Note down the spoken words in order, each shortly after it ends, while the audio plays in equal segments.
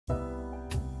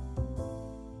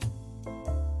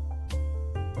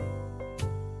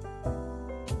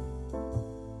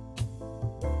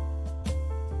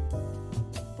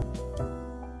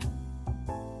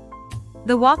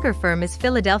The Walker Firm is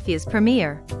Philadelphia's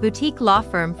premier, boutique law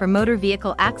firm for motor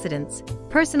vehicle accidents,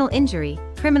 personal injury,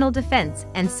 criminal defense,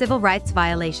 and civil rights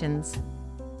violations.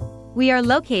 We are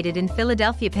located in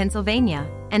Philadelphia, Pennsylvania,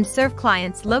 and serve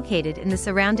clients located in the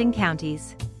surrounding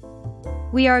counties.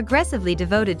 We are aggressively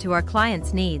devoted to our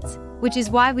clients' needs, which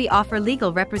is why we offer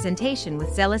legal representation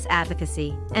with zealous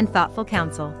advocacy and thoughtful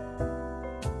counsel.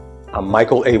 I'm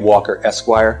Michael A. Walker,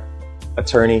 Esquire,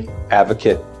 attorney,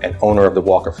 advocate, and owner of the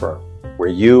Walker Firm, where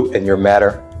you and your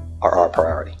matter are our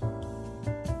priority.